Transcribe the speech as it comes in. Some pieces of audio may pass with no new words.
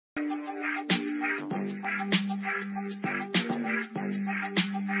What's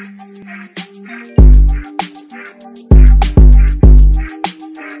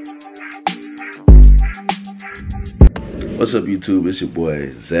up, YouTube? It's your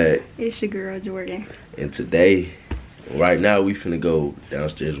boy Zach. It's your girl Jordan. And today, right now, we finna go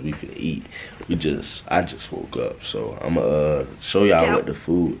downstairs. We finna eat. I just woke up, so I'm gonna show y'all what the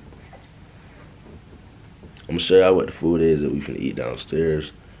food. I'm gonna show y'all what the food is that we finna eat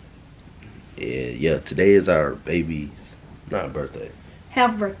downstairs. And yeah, today is our baby's not birthday.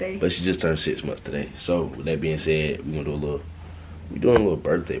 Half birthday. But she just turned 6 months today. So with that being said, we're doing a little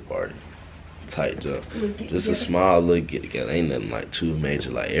birthday party. Tight jump. Just a small little get together. Ain't nothing like too major,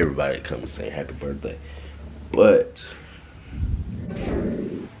 like everybody come and say happy birthday. But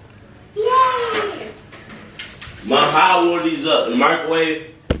yay! Mom, how I warm these up in the microwave?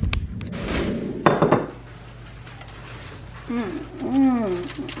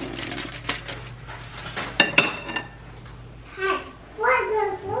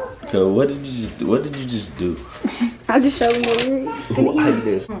 Cause what did you just do? I just showed you what we Why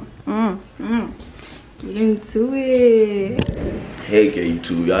this? Get into it. Heck yeah,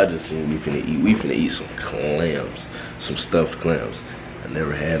 YouTube. Y'all just seen we finna eat. We finna eat some clams. Some stuffed clams. I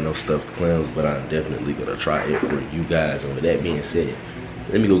never had no stuffed clams, but I'm definitely gonna try it for you guys. And with that being said,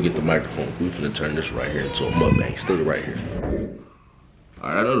 let me go get the microphone. We finna turn this right here into a mukbang. Stay right here.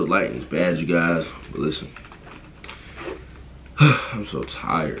 Alright, I know the lighting's bad, you guys, but listen. I'm so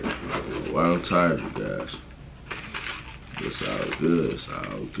tired. Why I'm tired, you guys? It's all good, it's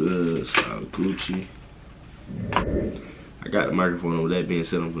all good, it's all Gucci. I got the microphone. With that being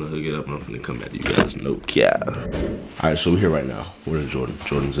said, I'm gonna hook it up and I'm gonna come back to you guys. No cap. Alright, so we're here right now. Where's Jordan?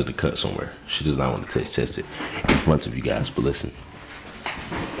 Jordan's in the cut somewhere. She does not want to test it in front of you guys, but listen.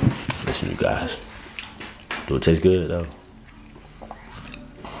 Listen, you guys. Do it taste good though?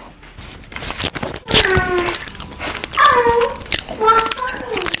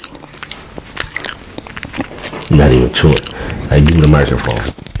 Not even chewing. I give me the microphone.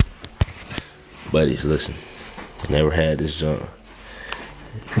 Buddies, listen. Never had this junk.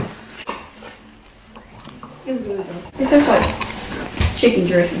 It's good though. It tastes like chicken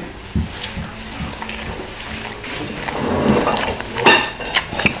dressing.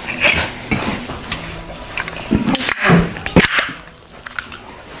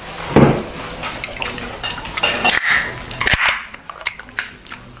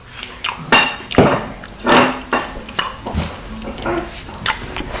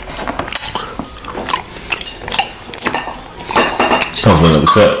 Something in the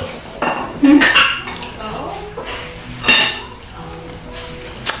cut.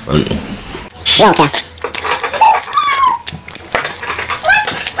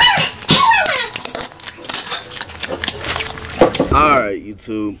 Alright,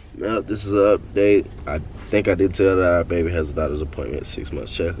 YouTube. Now this is an update. I think I did tell that our baby has a doctor's appointment, 6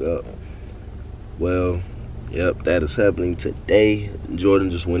 months checkup. Well, yep, that is happening today.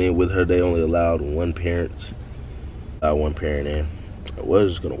 Jordan just went in with her. They only allowed one parent in. I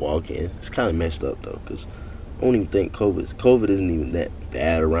was just gonna walk in. It's kind of messed up though, because I don't even think COVID isn't even that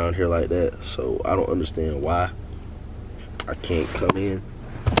bad around here like that. So I don't understand why I can't come in.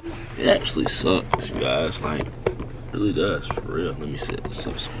 It actually sucks, you guys. Like, it really does, for real. Let me set this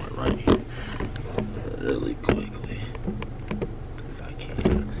up somewhere right here, really quickly, if I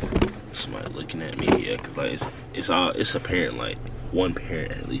can. Somebody looking at me, yeah, because like it's apparent like one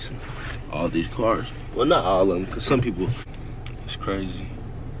parent at least in all these cars. Well, not all of them, because some people. It's crazy.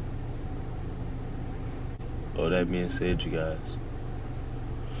 Oh, that being said, you guys.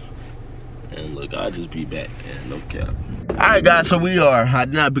 And look, I'll just be back, and no cap. Alright, guys, so we are. I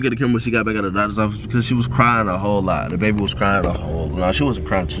did not pick up the camera when she got back at the doctor's office because she was crying a whole lot. The baby was crying a whole lot. No, she wasn't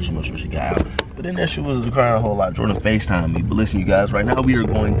crying too much when she got out. But then there she was crying a whole lot. Jordan FaceTimed me. But listen, you guys, right now we are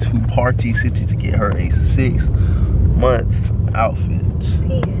going to Party City to get her a 6-month outfit.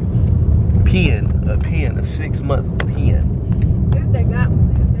 A 6-month pen. If they got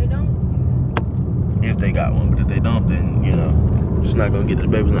one. If they don't. If they got one, but if they don't, then you know, she's not gonna get it. The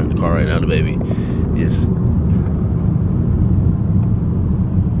baby's not in the car right now. The baby is.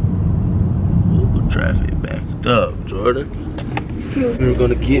 Ooh, traffic backed up, Jordan. We're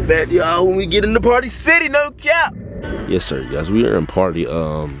gonna get back to y'all when we get into Party City, no cap. Yes, sir, guys. We are in Party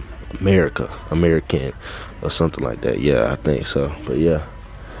American, or something like that. Yeah, I think so. But yeah,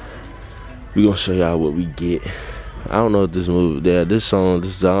 we gonna show y'all what we get. I don't know if this movie, this song, I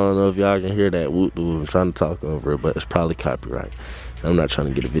don't know if y'all can hear that whoop whoop. I'm trying to talk over it, but it's probably copyright. I'm not trying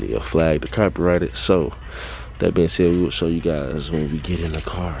to get a video flagged or copyrighted. So, that being said, we will show you guys when we get in the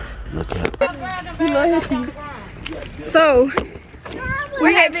car. Look at it. So,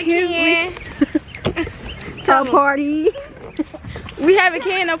 We having Ken. Top party. We having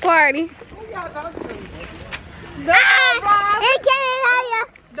Ken a party.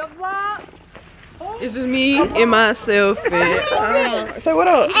 The vlog. It's just me and myself. And, say what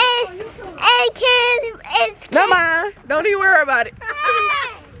up? Hey kids, it's No mind. Don't even worry about it.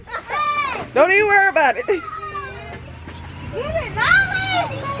 Don't even worry about it.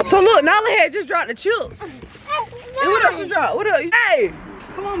 So look, Nala had just dropped the chips. And what else you dropped? What else? Hey!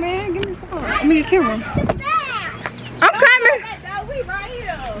 Come on, man. Give me the phone. Let me get camera. I'm coming.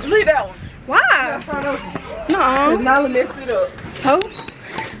 Leave that one. Why? No. Nala messed it up. So?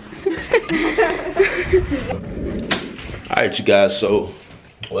 Alright, you guys, so,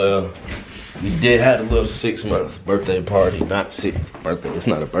 well, we did have a little 6-month birthday party. Not birthday, it's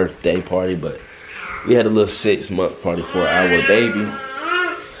not a birthday party, but we had a little 6-month party for our baby.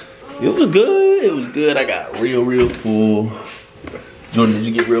 It was good, it was good. I got real full. Jordan, did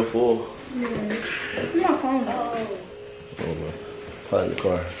you get real full? Yeah. My phone though. Probably in the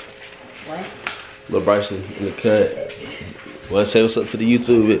car. What? Little Bryson in the cut. Well, say what's up to the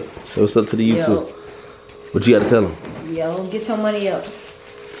YouTube. Say what's up to the YouTube. Yo. What you gotta tell them? Yo, get your money up.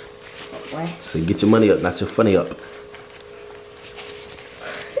 What? Say get your money up, not your funny up.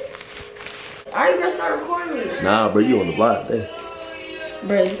 Are you gonna start recording me? Nah, bro, you on the block there.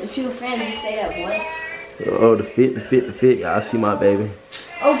 Bro, if you a fan, just say that, boy. Oh, the fit. Yeah, I see my baby.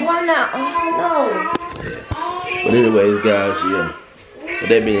 Oh, why not? Oh, no. Yeah. But anyways, guys, yeah. With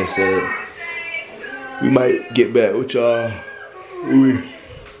that being said, we might get back with y'all when we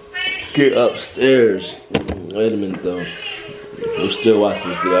get upstairs. Wait a minute though. If you're still watching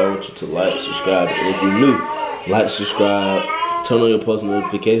this video, I want you to like, subscribe, and if you're new, like, subscribe, turn on your post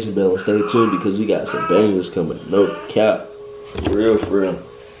notification bell, and stay tuned because we got some bangers coming. No cap. For real.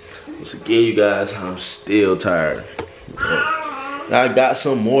 Once again, you guys, I'm still tired. I got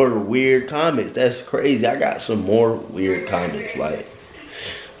some more weird comments. That's crazy. I got some more weird comments, like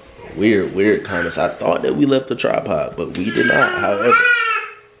weird comments. I thought that we left the tripod, but we did not. However,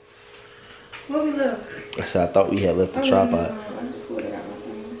 What we left? I said I thought we had left the tripod. I just pulled it out my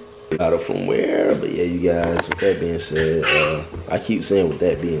phone. Got it from where? But yeah, you guys. With that being said, I keep saying with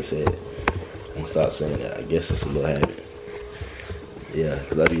that being said, I'm gonna stop saying that. I guess it's a little habit. Yeah,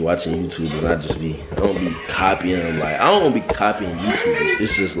 because I be watching YouTube and I don't be copying them. Like, I don't be copying YouTubers.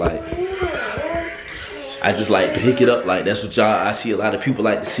 It's just like, I just like pick it up. Like, that's what I see a lot of people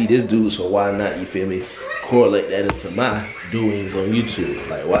like to see this dude, so why not, you feel me, correlate that into my doings on YouTube.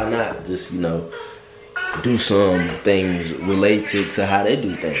 Like, why not just, do some things related to how they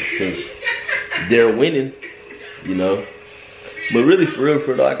do things, because they're winning, But really, for real,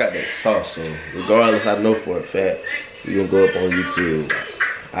 I got that sauce, so regardless, I know for a fact, we gonna go up on YouTube.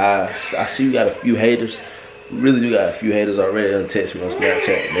 I see you got a few haters. We really do got a few haters already. They text me on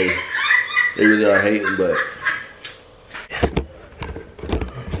Snapchat. They really are hating, but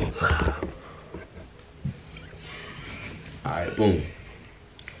alright, boom.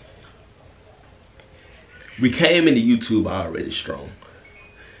 We came into YouTube already strong.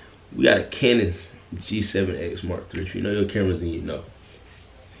 We got a Canon G7X Mark III. If you know your cameras, then you know.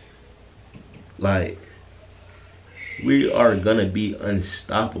 Like, we are gonna be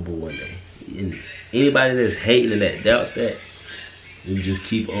unstoppable one day. And anybody that's hating and that doubts that, we just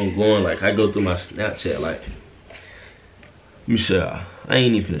keep on going. Like, I go through my Snapchat, like, let me show y'all. I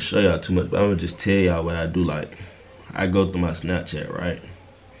ain't even gonna show y'all too much, but I'm gonna just tell y'all what I do. Like, I go through my Snapchat, right?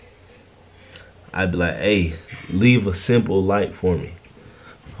 I'd be like, hey, leave a simple like for me.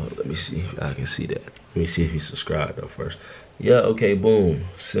 Oh, let me see if I can see that. Let me see if you subscribed though first. Yeah, okay, boom.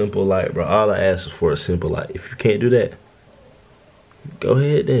 Simple like, bro. All I ask is for a simple like. If you can't do that, go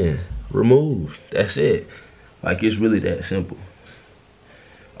ahead then. Remove. That's it. Like, it's really that simple.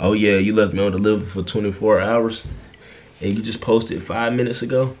 Oh yeah, you left me on deliver for 24 hours and you just posted 5 minutes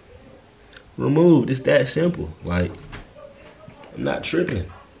ago. Removed. It's that simple. Like, I'm not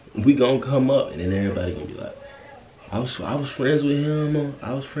tripping. We gonna come up and then everybody gonna be like, I was friends with him on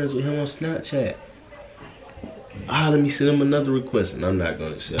Snapchat. Let me send him another request, and I'm not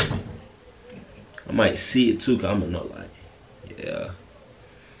gonna accept it. I might see it too, cause I'm gonna know, like, yeah.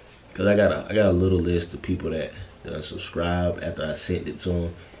 Cause I got a little list of people that subscribe after I sent it to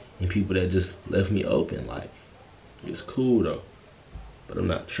them, and people that just left me open. Like, it's cool though, but I'm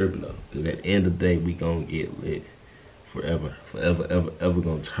not tripping though. Cause at the end of the day, we gonna get lit forever, ever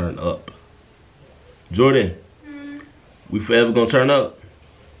gonna turn up. Jordan, we forever gonna turn up.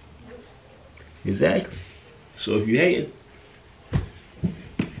 Exactly. So if you hating,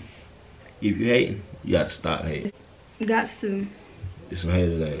 you gotta stop hating. Got to. There's some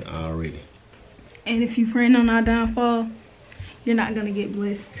haters ain't already. And if you praying on our downfall, you're not gonna get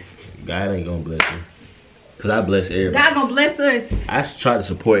blessed. God ain't gonna bless you. Cause I bless everybody. God gonna bless us. I try to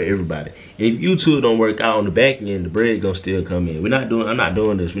support everybody. If YouTube don't work out on the back end, the bread gonna still come in. I'm not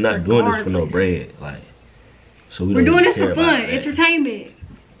doing this. We're not doing this for no bread. Like, so we're doing this for fun, entertainment.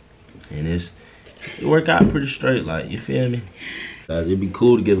 And it work out pretty straight. Like, you feel me? It'd be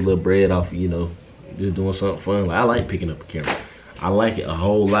cool to get a little bread off, you know, just doing something fun. Like, I like picking up a camera. I like it a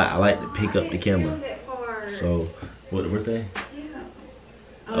whole lot. I like to pick up the camera. So, what thing? Yeah.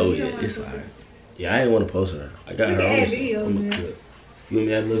 Oh yeah, it's alright. Yeah, I ain't want to post her. I got her own video. You want me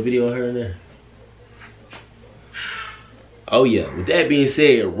to add a little video of her in there? Oh yeah, with that being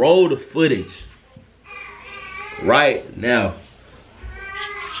said, roll the footage right now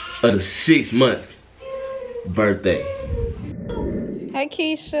of the 6-month birthday. Hey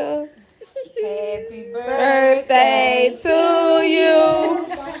Keisha. Happy birthday to you.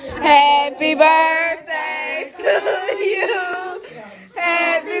 Happy birthday to you.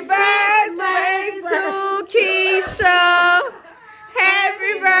 Happy birthday to Keisha.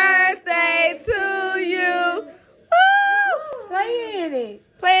 Happy birthday to you. Woo! Play in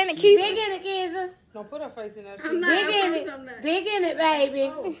it. Playing it, Keisha. Dig in it, Keisha. Don't put her face in that shit. Dig in it. Dig in it,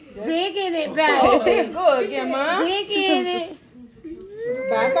 baby. Dig in it, baby. Go again, Mom. Dig in it.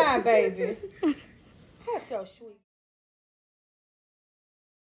 Bye-bye, baby. That's so sweet.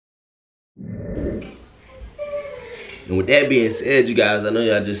 And with that being said, you guys, I know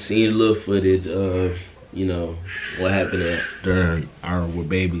y'all just seen a little footage of, you know, what happened during our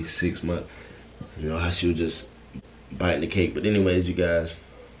baby's 6 month. You know, how she was just biting the cake. But anyways, you guys,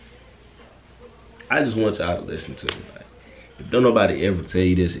 I just want y'all to listen to me. Like, if don't nobody ever tell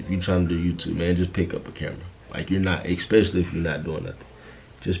you this, if you're trying to do YouTube, man, just pick up a camera. Like, you're not, especially if you're not doing nothing.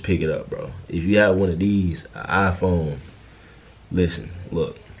 Just pick it up, bro. If you have one of these, an iPhone, listen,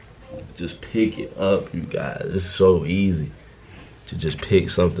 look. Just pick it up, you guys. It's so easy to just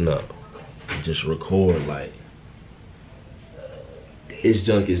pick something up and just record. Like, this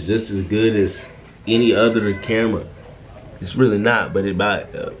junk is just as good as any other camera. It's really not, but it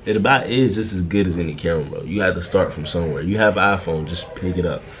about is just as good as any camera, bro. You have to start from somewhere. You have an iPhone, just pick it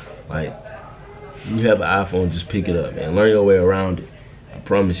up. Like, you have an iPhone, just pick it up, man. Learn your way around it. I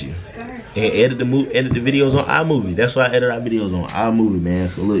promise you. And edit the videos on iMovie. That's why I edit our videos on iMovie, man.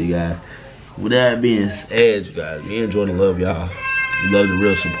 So look, you guys. With that being said, you guys, me and Jordan love y'all. We love the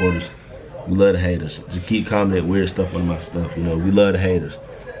real supporters. We love the haters. Just keep commenting weird stuff on my stuff. You know, we love the haters.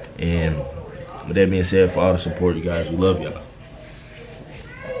 And with that being said, for all the support, you guys, we love y'all.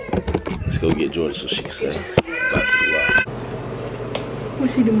 Let's go get Jordan so she can say bye to the rock.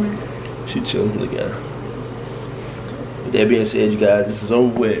 What's she doing? She chilling. Look at her. With that being said, you guys, this is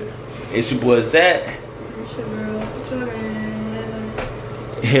over with. It's your boy Zach. It's your girl, Jordan.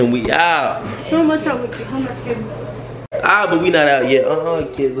 And we out. How much cake we got? But we not out yet.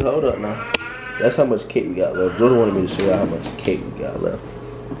 Kids, hold up now. That's how much cake we got left. Jordan wanted me to show you how much cake we got left.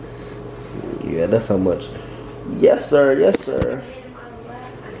 Yeah, that's how much. Yes, sir. Yes, sir.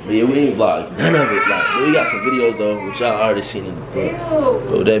 But yeah, we ain't vlog none of it. Like, but we got some videos though, which y'all already seen in the clip.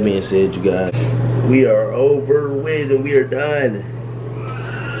 But with that being said, you guys, we are over with and we are done.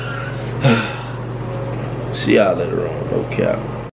 See y'all later on. No cap.